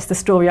of sets the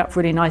story up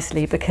really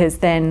nicely, because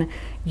then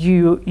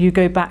you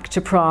go back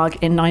to Prague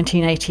in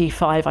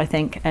 1985, I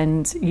think,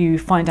 and you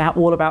find out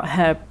all about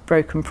her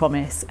broken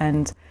promise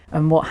and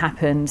what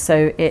happened.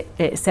 So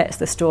it sets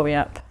the story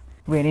up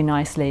really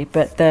nicely.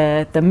 But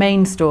the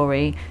main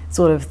story,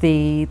 sort of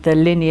the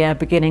linear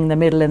beginning, the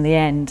middle and the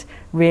end,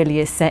 really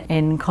is set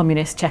in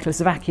communist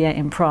Czechoslovakia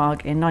in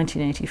Prague in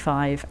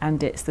 1985,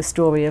 and it's the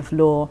story of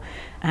Law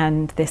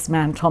and this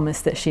man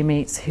Thomas that she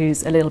meets,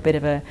 who's a little bit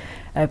of a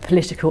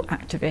political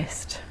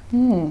activist.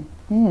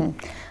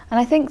 And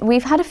I think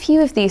we've had a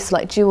few of these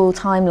like dual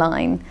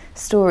timeline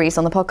stories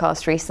on the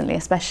podcast recently,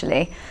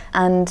 especially,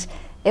 and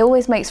it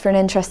always makes for an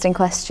interesting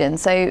question.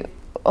 So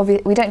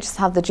we don't just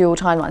have the dual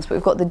timelines, but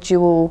we've got the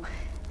dual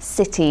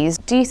cities.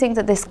 Do you think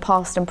that this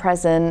past and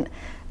present,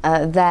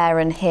 there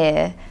and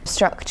here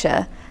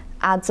structure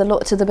adds a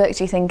lot to the book?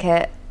 Do you think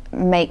it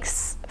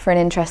makes for an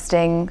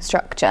interesting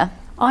structure?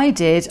 I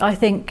did. I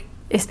think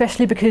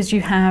especially because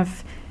you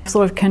have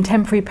sort of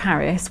contemporary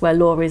Paris where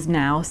Laura is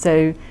now,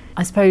 so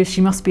I suppose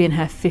she must be in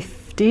her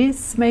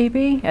 50s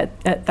maybe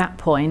at that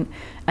point,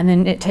 and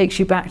then it takes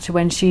you back to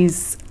when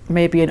she's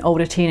maybe an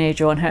older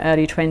teenager or in her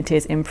early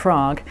 20s in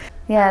Prague.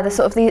 Yeah, the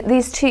sort of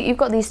these two, you've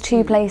got these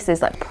two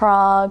places like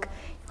Prague,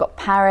 you've got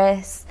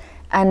Paris,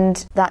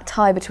 and that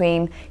tie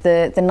between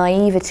the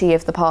naivety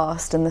of the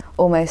past and the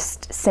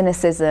almost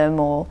cynicism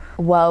or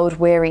world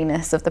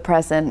weariness of the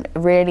present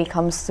really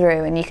comes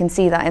through, and you can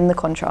see that in the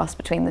contrast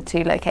between the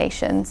two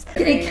locations.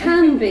 It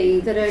can be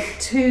that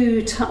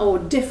two or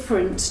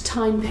different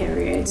time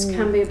periods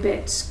can be a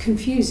bit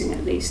confusing,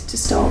 at least to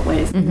start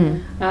with.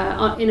 In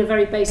a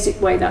very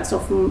basic way,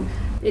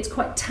 it's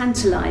quite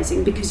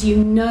tantalising because you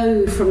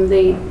know from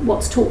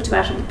what's talked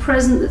about in the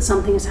present that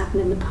something has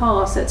happened in the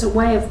past. It's a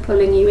way of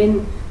pulling you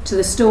in to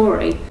the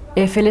story.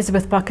 If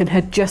Elizabeth Buchan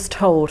had just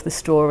told the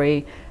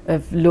story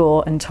of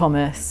Law and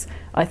Thomas,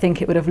 I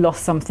think it would have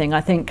lost something.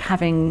 I think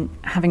having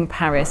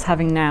Paris,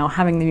 having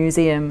the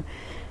museum,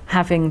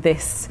 having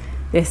this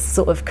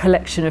sort of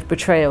collection of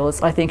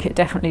betrayals, I think it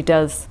definitely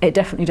does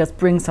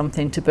bring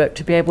something to book,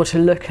 to be able to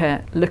look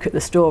at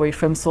the story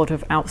from sort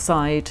of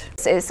outside.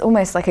 It's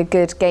almost like a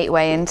good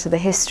gateway into the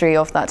history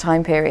of that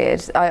time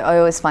period. I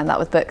always find that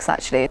with books,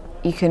 actually.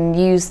 You can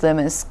use them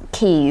as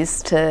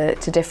keys to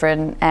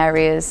different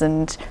areas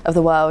and of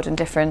the world and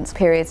different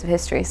periods of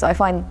history. So I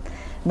find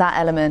that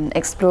element,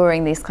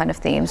 exploring these kind of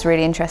themes,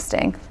 really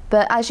interesting.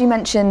 But as you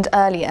mentioned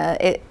earlier,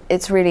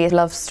 it's really a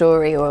love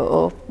story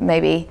or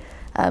maybe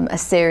a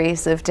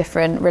series of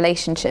different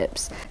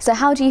relationships. So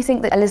how do you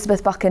think that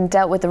Elizabeth Buchan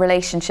dealt with the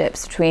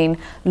relationships between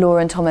Law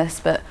and Thomas,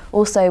 but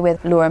also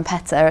with Law and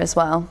Petter as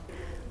well?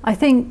 I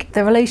think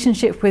the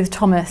relationship with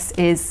Thomas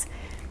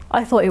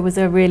I thought it was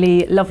a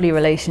really lovely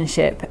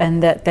relationship,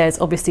 and that there's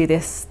obviously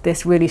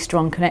this really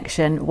strong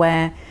connection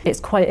where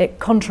it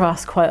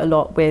contrasts quite a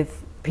lot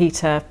with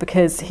Peter,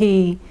 because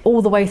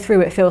all the way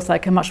through it feels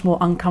like a much more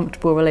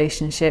uncomfortable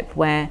relationship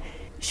where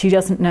she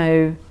doesn't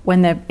know,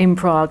 when they're in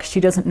Prague, she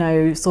doesn't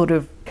know sort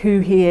of who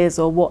he is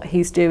or what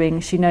he's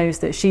doing. She knows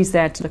that she's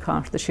there to look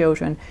after the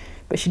children,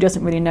 but she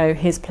doesn't really know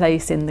his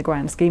place in the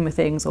grand scheme of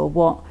things, or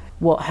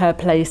what her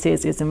place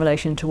is in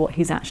relation to what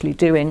he's actually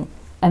doing.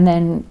 And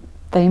then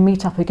they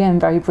meet up again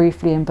very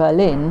briefly in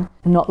Berlin,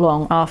 not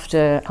long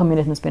after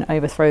communism's been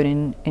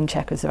overthrown in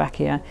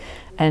Czechoslovakia,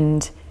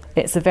 and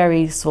it's a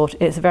very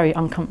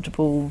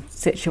uncomfortable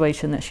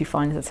situation that she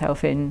finds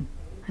herself in.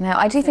 No,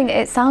 I do think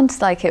it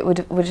sounds like it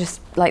would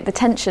just, like, the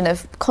tension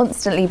of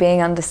constantly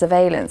being under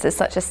surveillance is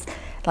such a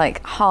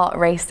like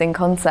heart-racing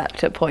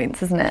concept at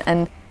points, isn't it?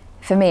 And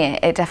for me,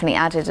 it definitely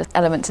added an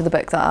element to the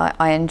book that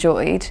I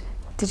enjoyed.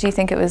 Did you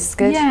think it was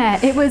good? Yeah,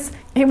 it was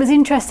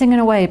interesting in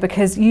a way,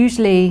 because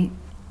usually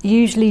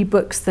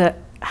books that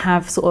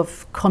have sort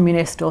of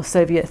communist or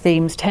Soviet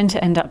themes tend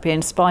to end up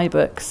being spy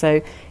books.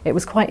 So it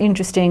was quite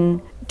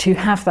interesting to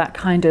have that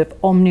kind of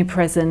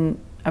omnipresent,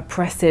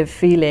 oppressive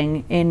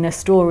feeling in a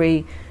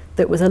story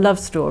that was a love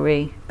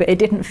story, but it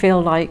didn't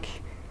feel like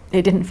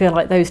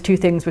those two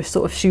things were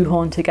sort of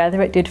shoehorned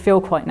together. It did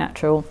feel quite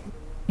natural.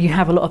 You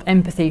have a lot of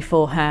empathy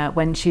for her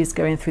when she's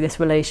going through this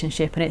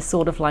relationship, and it's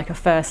sort of like a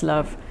first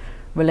love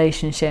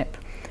relationship,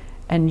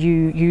 and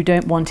you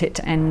don't want it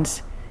to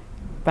end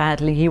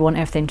badly. You want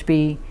everything to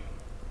be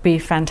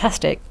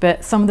fantastic.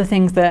 But some of the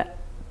things that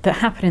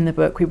happen in the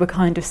book, we were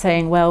kind of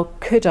saying, well,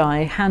 could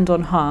I, hand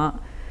on heart,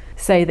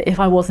 say that if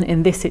I wasn't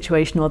in this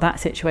situation or that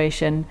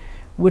situation,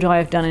 would I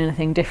have done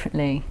anything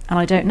differently? And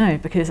I don't know,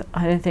 because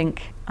I don't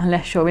think,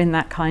 unless you're in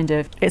that kind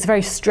of, it's a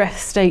very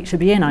stressed state to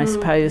be in, I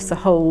suppose. The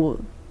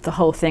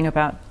whole thing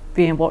about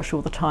being watched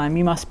all the time,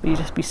 you must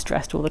just be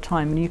stressed all the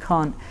time, and you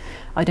can't,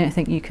 I don't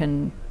think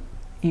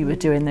you would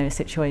do in those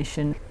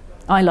situations.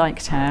 I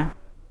liked her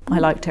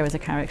as a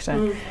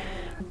character.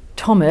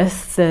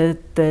 Thomas, the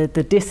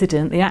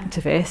dissident, the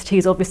activist,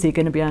 he's obviously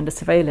going to be under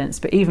surveillance,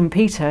 but even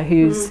Peter,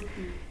 who's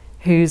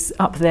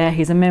up there,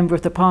 he's a member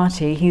of the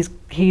party,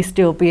 he's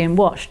still being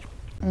watched.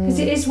 Because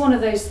it is one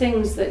of those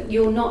things that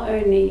you're not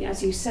only,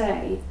 as you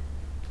say,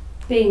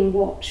 being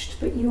watched,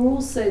 but you're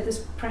also, there's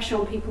pressure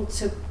on people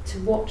to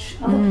watch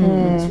other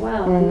people as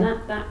well, and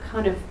that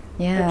kind of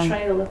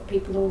betrayal of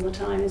people all the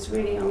time is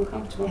really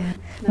uncomfortable.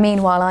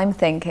 Meanwhile, I'm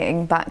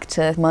thinking back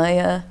to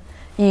my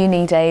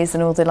uni days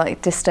and all the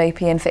like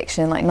dystopian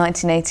fiction, like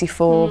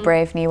 1984,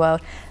 Brave New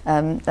World.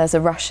 There's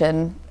a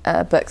Russian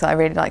book that I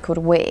really like called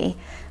We,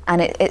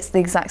 and it's the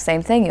exact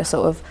same thing. You're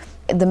sort of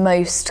the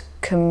most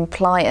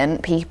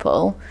compliant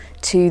people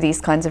to these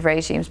kinds of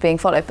regimes being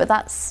followed, but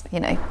that's, you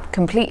know,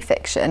 complete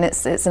fiction.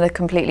 It's in a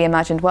completely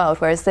imagined world,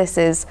 whereas this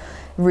is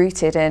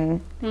rooted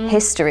in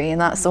history, and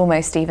that's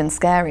almost even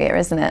scarier,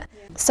 isn't it?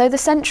 So the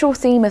central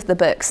theme of the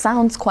book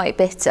sounds quite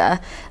bitter,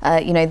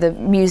 you know, the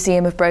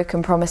Museum of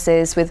Broken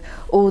Promises, with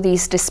all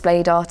these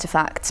displayed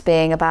artefacts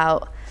being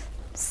about,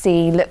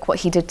 see, look what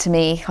he did to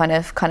me kind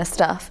of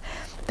stuff.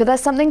 But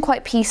there's something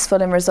quite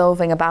peaceful and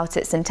resolving about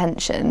its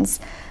intentions.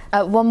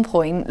 At one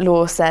point,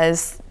 Law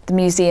says the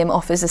museum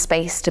offers a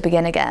space to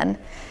begin again,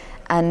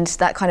 and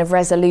that kind of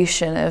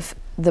resolution of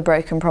the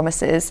broken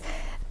promises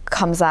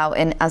comes out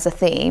as a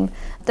theme.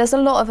 There's a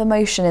lot of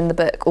emotion in the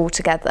book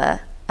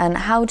altogether, and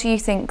how do you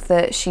think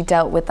that she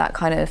dealt with that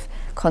kind of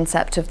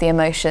concept of the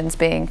emotions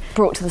being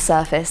brought to the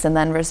surface and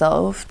then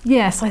resolved?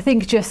 Yes, I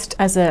think just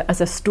as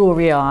a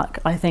story arc,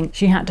 I think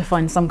she had to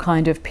find some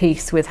kind of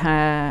peace with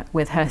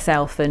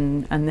herself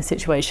and the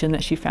situation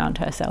that she found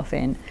herself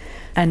in.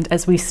 And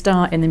as we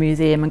start in the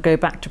museum and go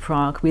back to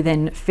Prague, we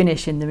then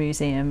finish in the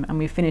museum and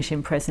we finish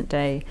in present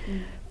day.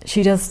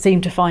 She does seem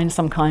to find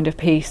some kind of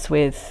peace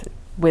with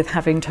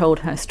having told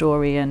her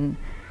story and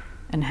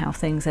how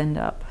things end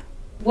up.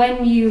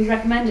 When you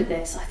recommended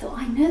this, I thought,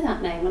 I know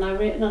that name,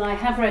 and I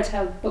have read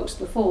her books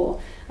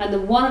before,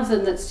 and one of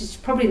them that's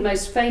just probably the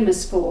most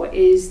famous for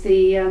is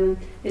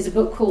a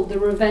book called The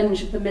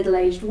Revenge of the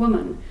Middle-Aged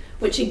Woman,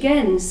 which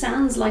again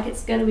sounds like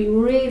it's going to be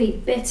really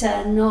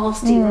bitter,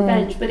 nasty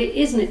revenge, but it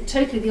isn't. It's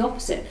totally the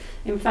opposite.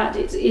 In fact,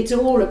 it's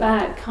all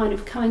about kind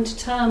of coming to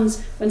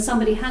terms when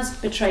somebody has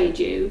betrayed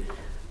you.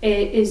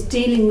 It is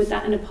dealing with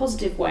that in a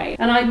positive way.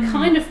 And I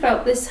kind of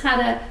felt this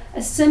had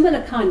a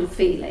similar kind of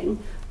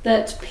feeling,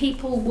 that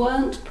people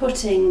weren't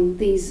putting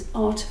these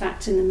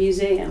artefacts in the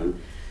museum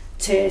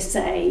to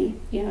say,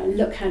 you know,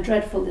 look how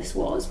dreadful this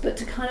was, but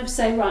to kind of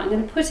say, right, I'm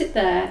going to put it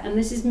there, and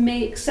this is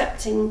me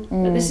accepting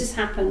that this has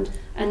happened,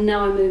 and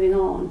now I'm moving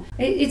on.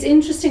 It's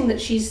interesting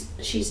that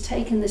she's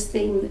taken this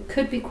theme that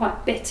could be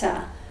quite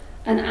bitter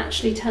and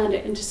actually turned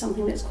it into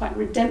something that's quite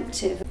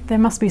redemptive. There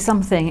must be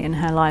something in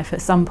her life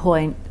at some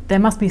point. There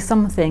must be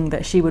something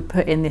that she would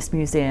put in this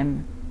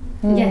museum.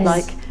 Yes.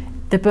 Like,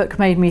 the book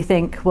made me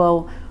think,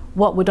 well,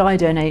 what would I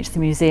donate to the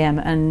museum?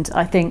 And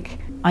I think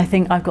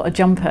I've got a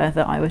jumper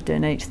that I would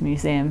donate to the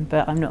museum,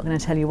 but I'm not going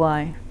to tell you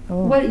why. Ooh,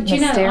 well, do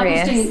you know, I was doing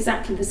mysterious.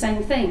 exactly the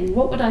same thing.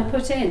 What would I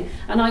put in?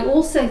 And I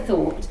also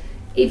thought,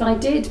 if I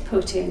did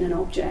put in an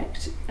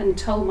object and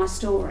told my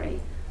story,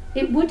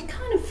 it would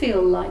kind of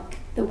feel like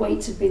the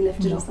weight had been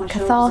lifted off my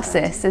shoulders.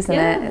 Catharsis, isn't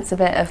it? It's a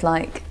bit of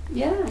like...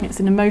 Yeah. It's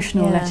an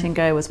emotional letting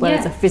go as well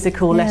as a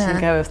physical letting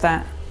go of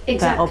that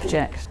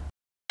object.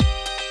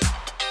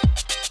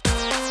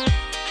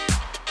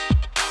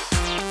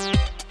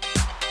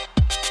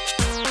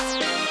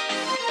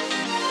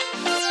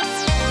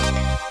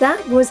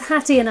 That was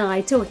Hattie and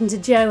I talking to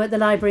Jo at the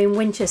library in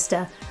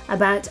Winchester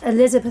about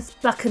Elizabeth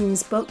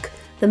Buchan's book,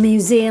 The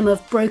Museum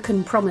of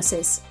Broken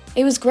Promises.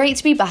 It was great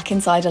to be back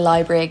inside a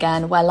library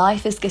again, where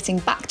life is getting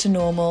back to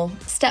normal,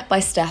 step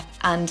by step,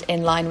 and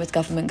in line with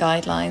government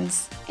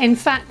guidelines. In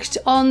fact,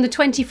 on the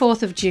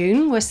 24th of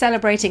June, we're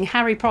celebrating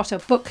Harry Potter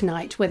Book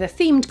Night with a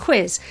themed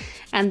quiz.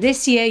 And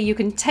this year you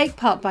can take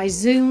part by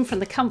Zoom from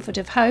the comfort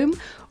of home,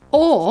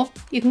 or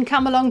you can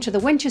come along to the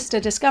Winchester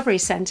Discovery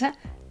Centre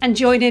and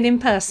join in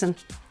person.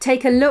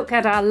 Take a look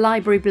at our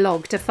library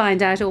blog to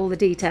find out all the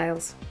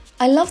details.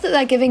 I love that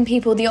they're giving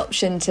people the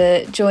option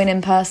to join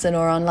in person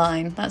or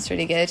online. That's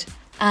really good.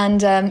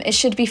 And it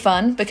should be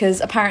fun because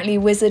apparently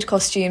wizard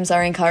costumes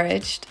are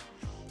encouraged.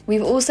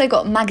 We've also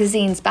got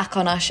magazines back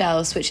on our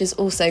shelves, which is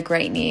also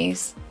great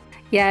news.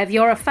 Yeah, if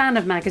you're a fan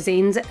of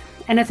magazines,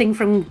 anything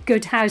from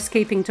Good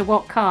Housekeeping to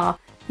What Car,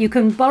 you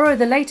can borrow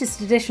the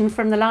latest edition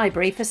from the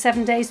library for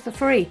 7 days for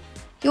free.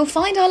 You'll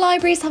find our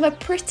libraries have a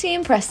pretty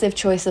impressive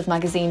choice of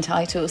magazine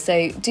titles,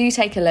 so do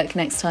take a look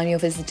next time you're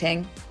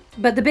visiting.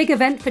 But the big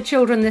event for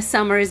children this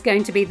summer is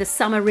going to be the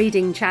Summer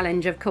Reading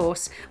Challenge, of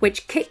course,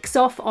 which kicks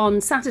off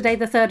on Saturday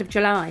the 3rd of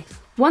July.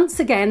 Once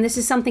again, this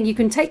is something you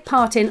can take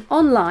part in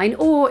online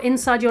or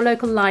inside your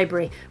local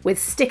library, with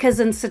stickers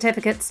and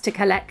certificates to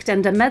collect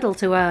and a medal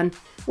to earn.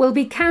 We'll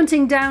be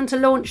counting down to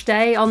launch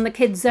day on the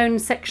Kids Zone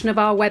section of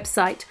our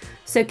website,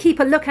 so keep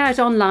a lookout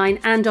online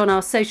and on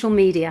our social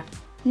media.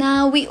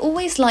 Now, we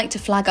always like to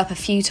flag up a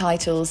few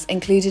titles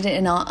included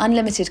in our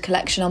unlimited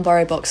collection on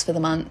BorrowBox for the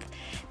month.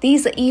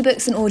 These are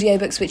ebooks and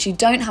audiobooks which you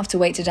don't have to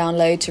wait to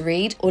download to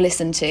read or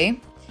listen to.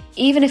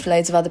 Even if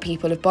loads of other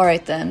people have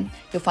borrowed them,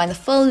 you'll find the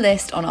full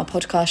list on our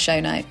podcast show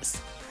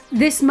notes.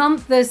 This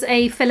month there's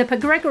a Philippa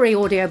Gregory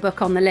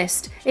audiobook on the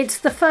list. It's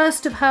the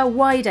first of her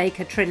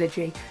Wideacre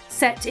trilogy,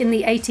 set in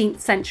the 18th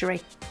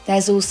century.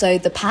 There's also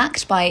The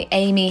Pact by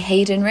Amy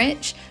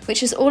Hayden-Rich,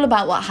 which is all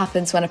about what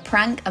happens when a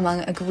prank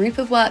among a group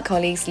of work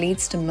colleagues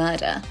leads to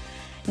murder.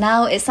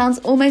 Now, it sounds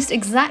almost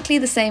exactly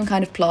the same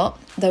kind of plot,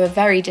 though a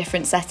very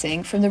different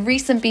setting, from the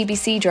recent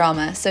BBC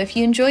drama, so if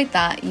you enjoyed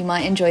that, you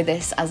might enjoy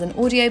this as an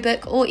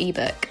audiobook or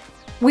ebook.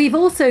 We've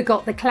also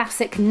got the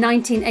classic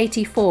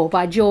 1984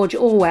 by George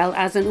Orwell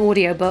as an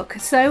audiobook,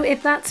 so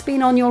if that's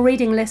been on your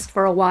reading list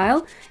for a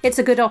while, it's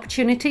a good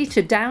opportunity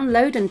to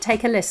download and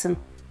take a listen.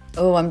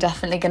 Oh, I'm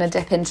definitely going to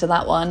dip into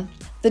that one.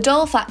 The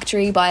Doll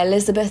Factory by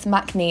Elizabeth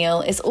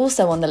MacNeil is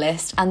also on the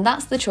list, and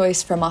that's the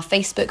choice from our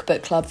Facebook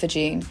book club for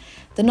June.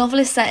 The novel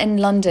is set in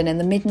London in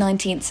the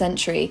mid-19th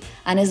century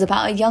and is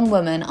about a young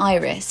woman,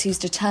 Iris, who's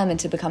determined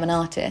to become an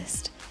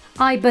artist.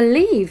 I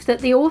believe that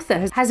the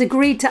author has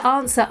agreed to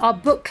answer our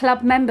book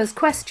club members'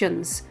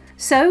 questions.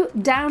 So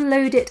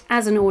download it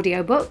as an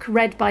audiobook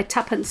read by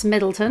Tuppence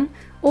Middleton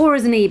or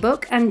as an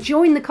ebook and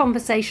join the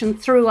conversation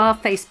through our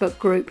Facebook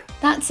group.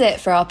 That's it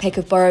for our pick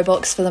of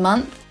BorrowBox for the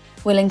month.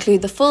 We'll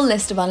include the full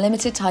list of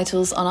unlimited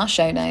titles on our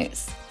show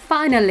notes.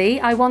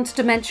 Finally, I wanted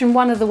to mention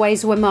one of the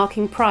ways we're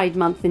marking Pride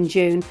Month in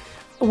June,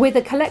 with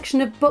a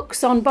collection of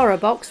books on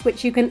BorrowBox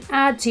which you can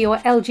add to your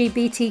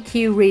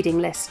LGBTQ reading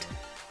list.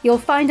 You'll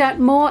find out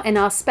more in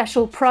our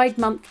special Pride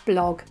Month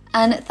blog.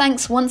 And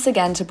thanks once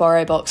again to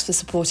BorrowBox for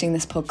supporting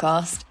this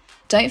podcast.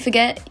 Don't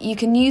forget, you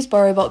can use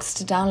BorrowBox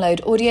to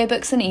download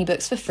audiobooks and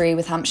ebooks for free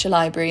with Hampshire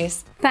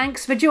Libraries.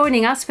 Thanks for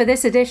joining us for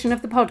this edition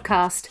of the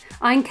podcast.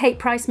 I'm Kate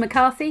Price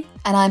McCarthy.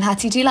 And I'm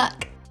Hattie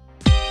Dulac.